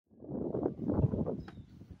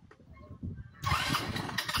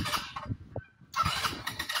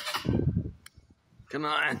Come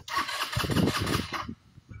on.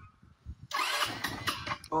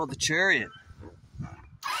 Oh, the chariot.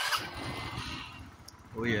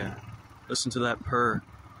 Oh yeah. Listen to that purr.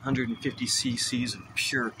 150 cc's of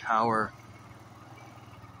pure power.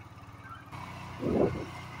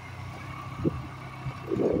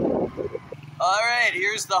 Alright,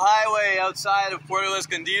 here's the highway outside of Puerto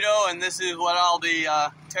Escondido, and this is what I'll be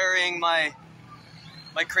carrying my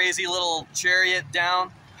crazy little chariot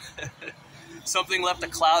down. Something left a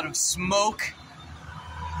cloud of smoke.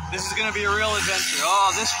 This is gonna be a real adventure.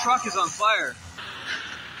 Oh, this truck is on fire.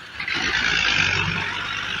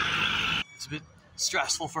 It's a bit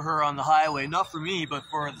stressful for her on the highway. Not for me, but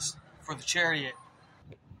for the chariot.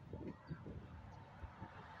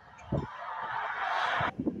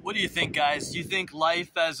 What do you think, guys? Do you think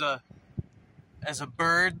life as a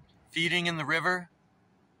bird feeding in the river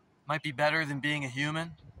might be better than being a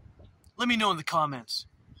human? Let me know in the comments.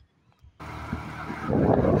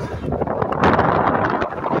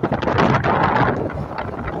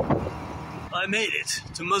 I made it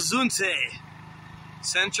to Mazunte,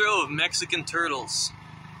 Centro of Mexican turtles.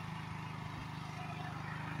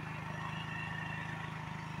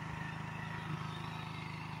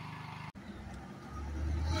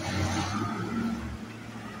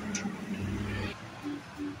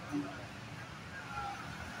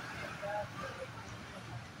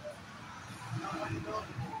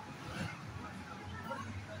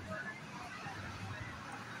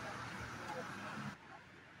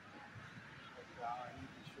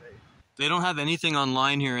 They don't have anything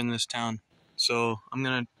online here in this town, so I'm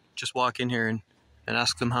gonna just walk in here and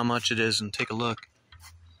ask them how much it is and take a look.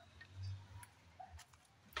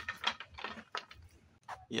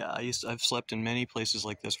 Yeah, I've slept in many places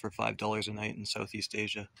like this for $5 a night in Southeast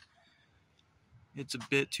Asia. It's a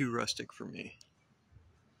bit too rustic for me.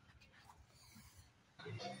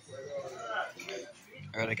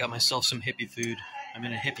 Alright, I got myself some hippie food. I'm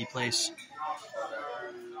in a hippie place.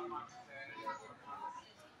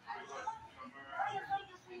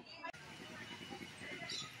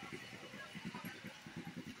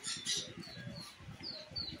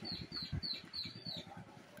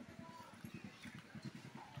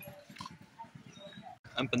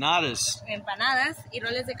 Empanadas. Empanadas y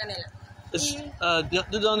roles de canela.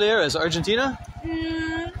 ¿De dónde eres? ¿Argentina?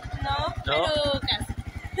 No, pero casi.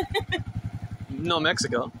 No,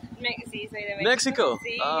 Mexico. Sí, soy de México. Mexico?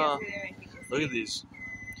 Sí, yo soy de México. Sí. Look at these.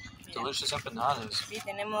 Mira. Delicious empanadas. Sí,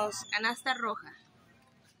 tenemos canasta roja.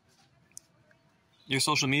 Your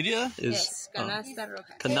social media is? Yes, canasta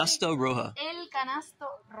roja. Canasta roja. El canasto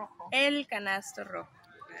rojo. El canasto rojo.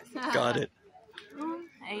 Gracias. Got it.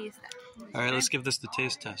 Ahí está. All right, let's give this the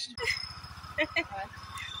taste test.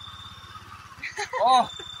 Oh,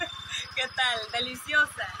 ¿Qué tal?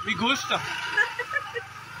 Deliciosa. me gusta.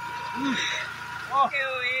 Oh,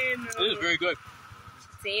 Qué bueno. it is very good.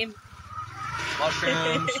 Sí.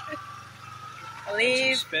 Mushrooms,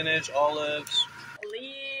 Olive, spinach, olives.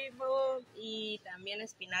 olivo y también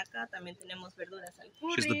espinaca. También tenemos verduras al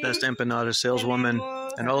curry. She's the best empanada saleswoman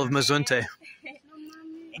in all of Mazunte.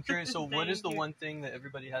 I'm curious, so what is the one thing that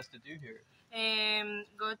everybody has to do here?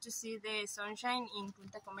 Go to see the sunshine in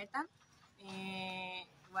Punta Cometa.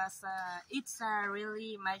 It's a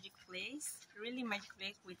really magic place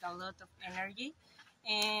with a lot of energy.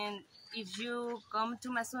 And if you come to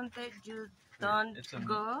Mazunte, you don't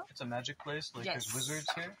go. It's a magic place? Like Yes. there's wizards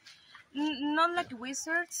here? Not like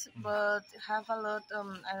wizards, but have a lot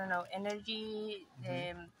I don't know, energy.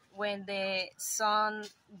 When the sun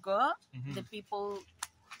go, the people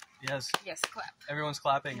Yes. clap. Everyone's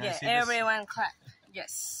clapping. I Yeah, see this. everyone clap.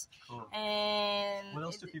 Yes. Cool. And What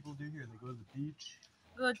else do people do here? They go to the beach?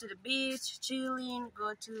 go to the beach, chilling,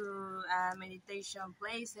 go to meditation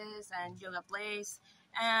places and yoga place,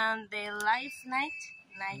 and the nightlife,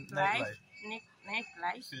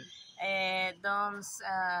 don't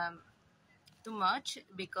too much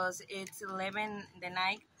because it's 11 the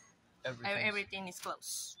night. Everything is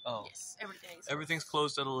closed. Oh. Yes, everything is closed. Everything's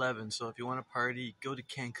closed at 11, so if you want to party, go to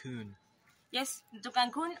Cancun. Yes, to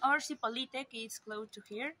Cancun or Zipolite is close to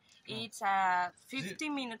here. It's 50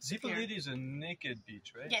 minutes here. Zipolite is a naked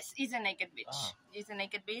beach, right? Yes, it's a naked beach. Ah. It's a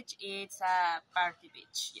naked beach. It's a party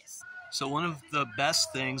beach, yes. So one of the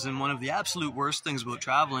best things and one of the absolute worst things about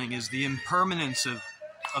traveling is the impermanence of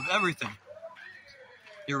everything.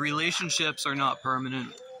 Your relationships are not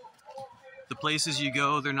permanent. The places you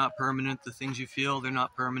go, they're not permanent. The things you feel, they're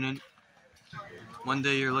not permanent. One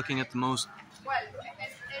day you're looking at the most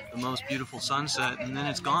beautiful sunset, and then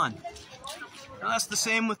it's gone. Now, that's the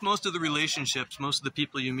same with most of the relationships, most of the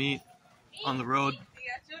people you meet on the road.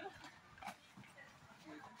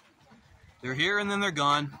 They're here and then they're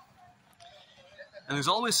gone. And there's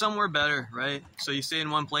always somewhere better, right? So you stay in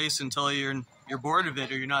one place until you're bored of it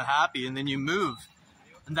or you're not happy, and then you move.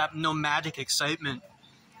 And that nomadic excitement,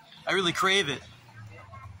 I really crave it.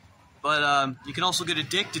 But you can also get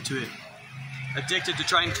addicted to it. Addicted to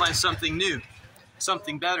trying to find something new,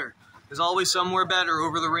 something better. There's always somewhere better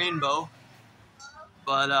over the rainbow,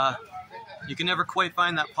 but you can never quite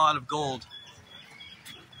find that pot of gold.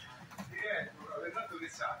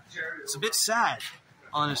 It's a bit sad,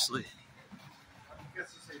 honestly.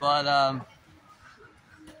 But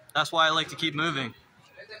that's why I like to keep moving.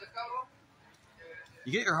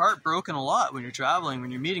 You get your heart broken a lot when you're traveling, when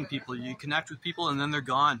you're meeting people. You connect with people and then they're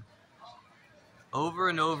gone. Over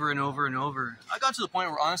and over and over and over. I got to the point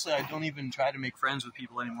where honestly I don't even try to make friends with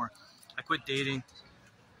people anymore. I quit dating.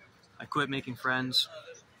 I quit making friends.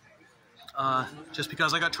 Just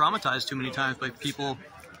because I got traumatized too many times by people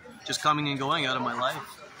just coming and going out of my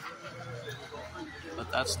life.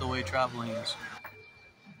 But that's the way traveling is.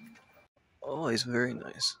 Oh, he's very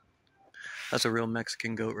nice. That's a real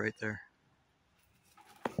Mexican goat right there.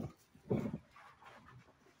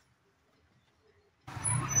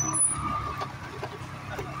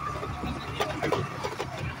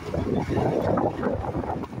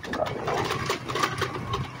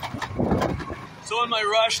 So in my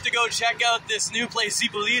rush to go check out this new place,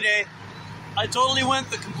 Zipolite, I totally went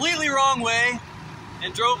the completely wrong way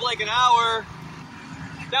and drove like an hour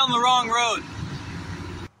down the wrong road.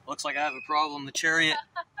 Looks like I have a problem. The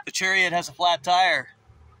chariot has a flat tire.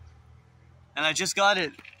 And I just got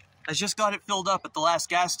it filled up at the last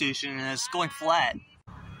gas station and it's going flat.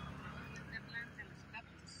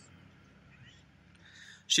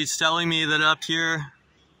 She's telling me that up here,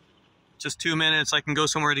 just 2 minutes, I can go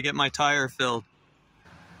somewhere to get my tire filled.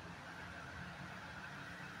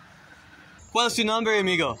 ¿Cuál es tu nombre,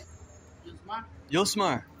 amigo? Yusmar.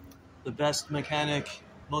 Yosmar, the best mechanic,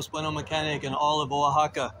 most bueno mechanic in all of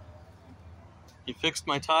Oaxaca. He fixed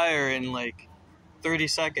my tire in like 30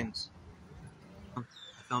 seconds. I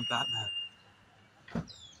found Batman.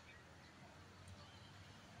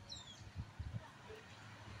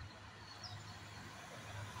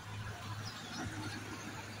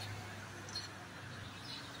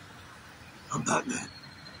 I'm Batman.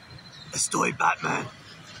 Estoy Batman.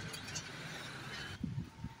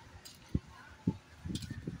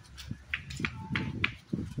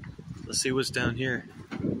 Let's see what's down here.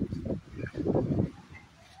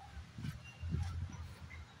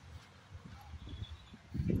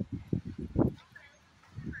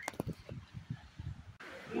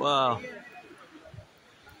 Wow.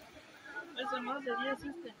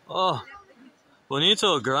 Oh,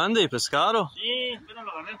 bonito, grande pescado.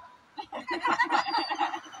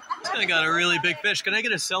 This guy got a really big fish. Can I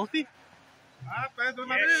get a selfie?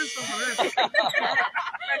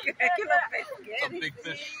 It's a big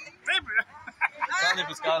fish. Grande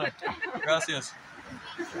pescado. Gracias.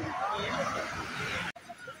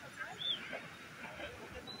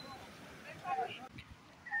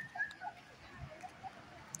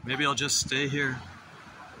 Maybe I'll just stay here.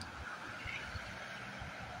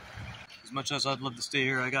 As much as I'd love to stay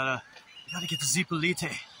here, I gotta get to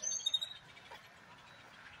Zipolite.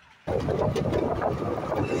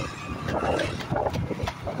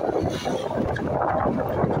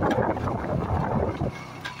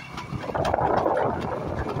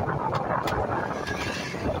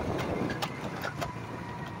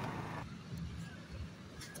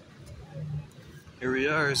 Here we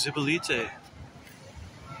are, Zipolite.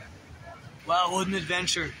 Wow, what an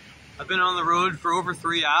adventure. I've been on the road for over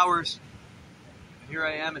 3 hours. Here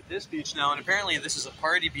I am at this beach now, and apparently this is a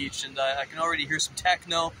party beach, and I can already hear some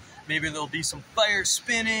techno. Maybe there'll be some fire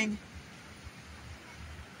spinning.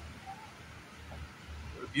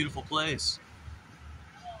 What a beautiful place.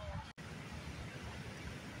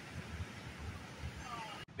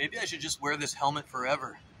 Maybe I should just wear this helmet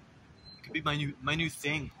forever. It could be my new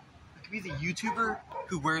thing. I could be the YouTuber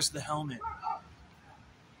who wears the helmet.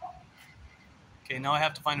 Okay, now I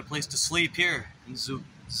have to find a place to sleep here in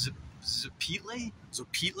Zipolite?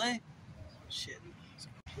 Zipolite? Shit.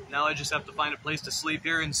 Now I just have to find a place to sleep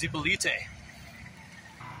here in Zipolite.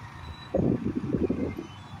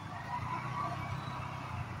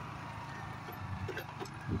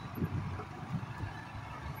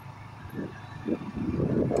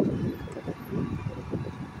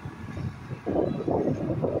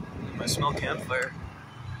 I smell campfire.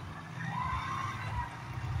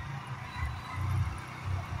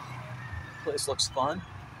 Place looks fun.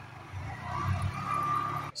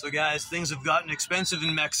 So guys, things have gotten expensive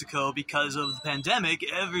in Mexico because of the pandemic.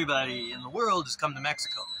 Everybody in the world has come to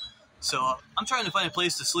Mexico. So I'm trying to find a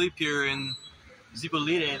place to sleep here in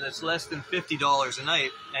Zipolite that's less than $50 a night,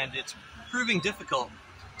 and it's proving difficult.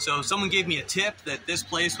 So someone gave me a tip that this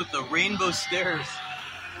place with the rainbow stairs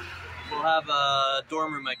will have a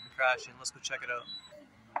dorm room I can crash in. Let's go check it out.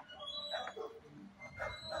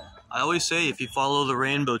 I always say if you follow the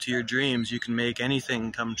rainbow to your dreams, you can make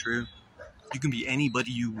anything come true. You can be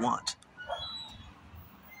anybody you want.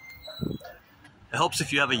 It helps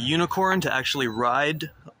if you have a unicorn to actually ride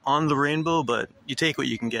on the rainbow, but you take what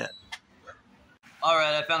you can get.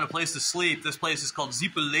 Alright, I found a place to sleep. This place is called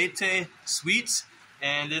Zipolite Suites,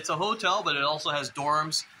 and it's a hotel, but it also has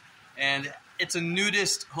dorms, and it's a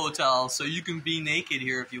nudist hotel, so you can be naked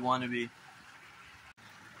here if you want to be. It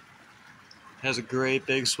has a great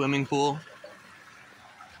big swimming pool,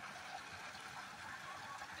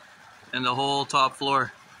 and the whole top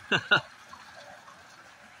floor.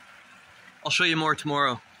 I'll show you more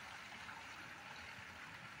tomorrow.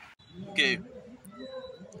 Okay.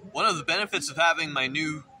 One of the benefits of having my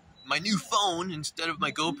new phone instead of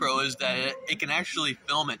my GoPro is that it can actually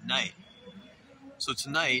film at night. So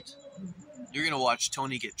tonight, you're gonna watch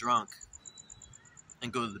Tony get drunk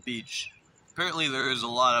and go to the beach. Apparently there is a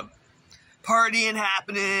lot of partying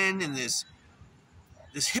happening in this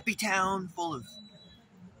hippie town full of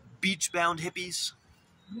beach-bound hippies.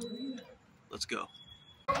 Let's go.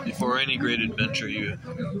 Before any great adventure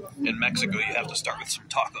in Mexico, you have to start with some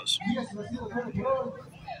tacos.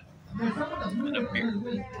 And a beer.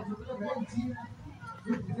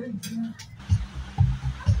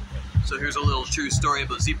 So here's a little true story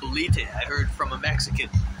about Zipolite. I heard from a Mexican,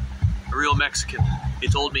 a real Mexican. He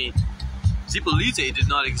told me Zipolite did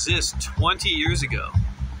not exist 20 years ago.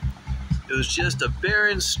 It was just a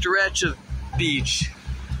barren stretch of beach,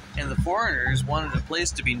 and the foreigners wanted a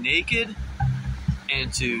place to be naked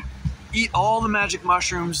and to eat all the magic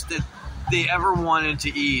mushrooms that they ever wanted to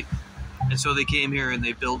eat. And so they came here and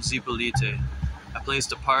they built Zipolite. A place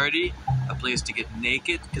to party, a place to get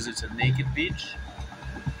naked, because it's a naked beach,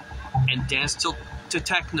 and dance to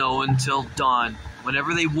techno until dawn,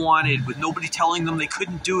 whenever they wanted, with nobody telling them they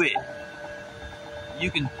couldn't do it. You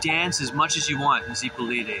can dance as much as you want in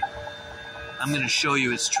Zipolite. I'm going to show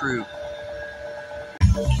you it's true.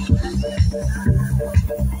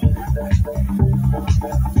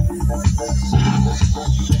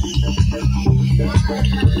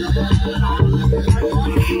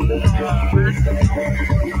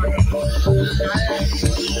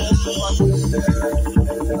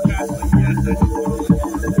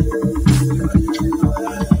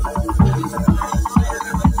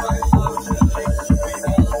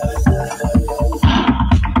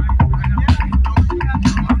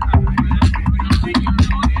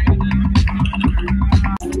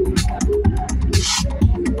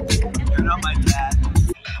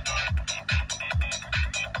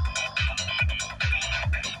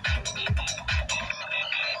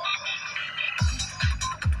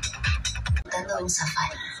 Un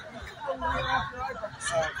safari. A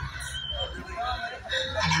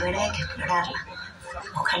la verdad hay que explorarla,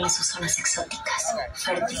 buscarle sus zonas exóticas,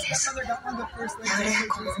 fértiles. La verdad es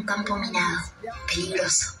como un campo minado,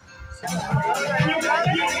 peligroso.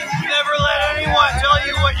 Never let anyone tell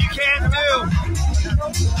you what you can't do.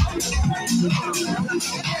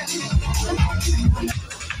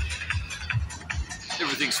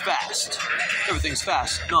 Everything's fast. Everything's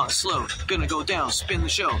fast, not slow. Gonna go down, spin the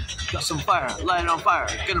show. Got some fire, light it on fire.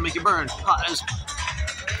 Gonna make it burn, hot as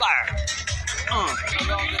fire.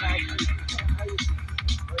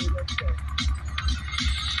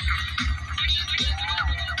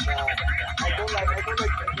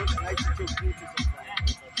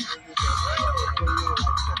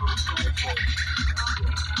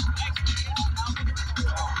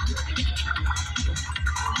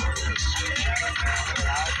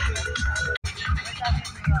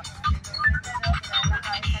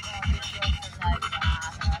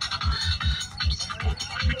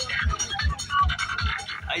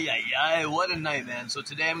 Ay, what a night, man. So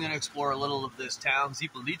today I'm going to explore a little of this town,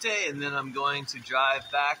 Zipolite, and then I'm going to drive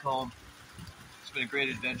back home. It's been a great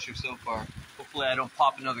adventure so far. Hopefully I don't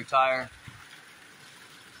pop another tire.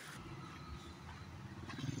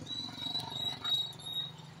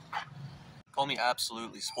 Call me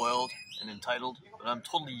absolutely spoiled and entitled, but I'm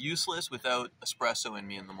totally useless without espresso in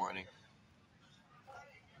me in the morning.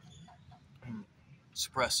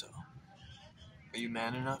 Espresso. Are you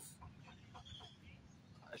man enough?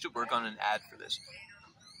 I should work on an ad for this.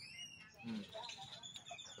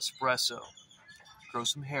 Espresso. Grow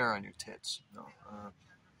some hair on your tits. No.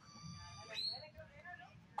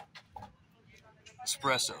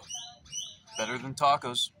 Espresso. Better than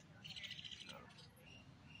tacos.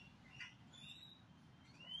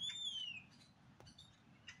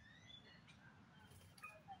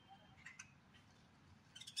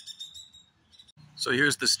 So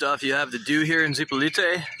here's the stuff you have to do here in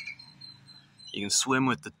Zipolite. You can swim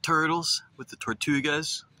with the turtles, with the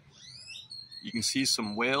tortugas. You can see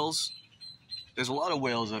some whales. There's a lot of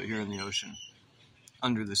whales out here in the ocean,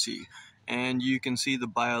 under the sea. And you can see the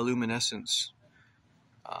bioluminescence.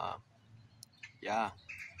 Yeah,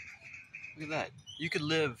 look at that. You could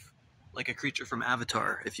live like a creature from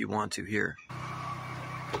Avatar if you want to here.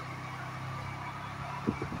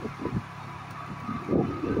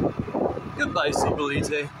 Goodbye,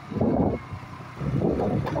 Zipolite.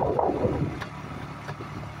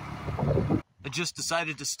 I just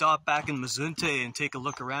decided to stop back in Mazunte and take a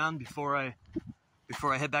look around before I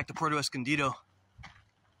head back to Puerto Escondido.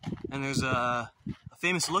 And there's a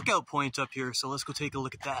famous lookout point up here, so let's go take a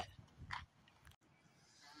look at that.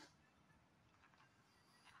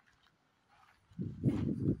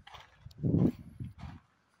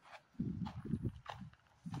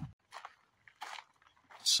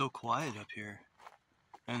 It's so quiet up here,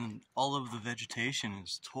 and all of the vegetation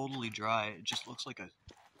is totally dry. It just looks like a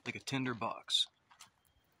tinder box.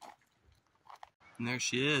 And there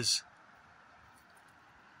she is.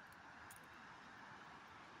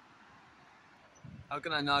 How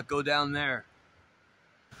can I not go down there?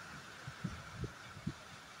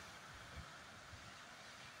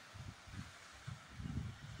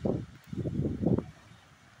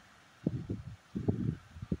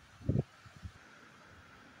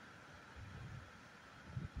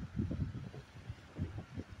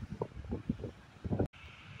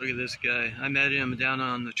 Look at this guy. I met him down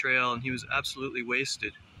on the trail and he was absolutely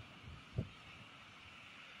wasted.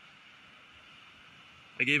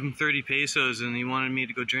 I gave him 30 pesos and he wanted me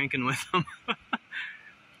to go drinking with him.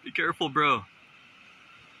 Be careful, bro.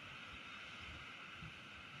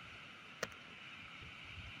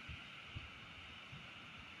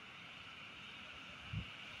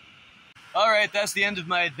 Alright, that's the end of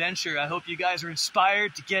my adventure. I hope you guys are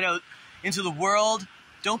inspired to get out into the world.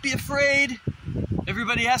 Don't be afraid.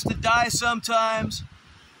 Everybody has to die sometimes.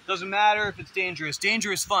 Doesn't matter if it's dangerous.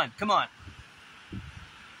 danger is fun. Come on.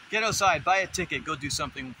 Get outside, buy a ticket, go do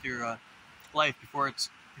something with your life before it's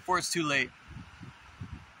too late.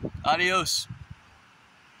 Adios.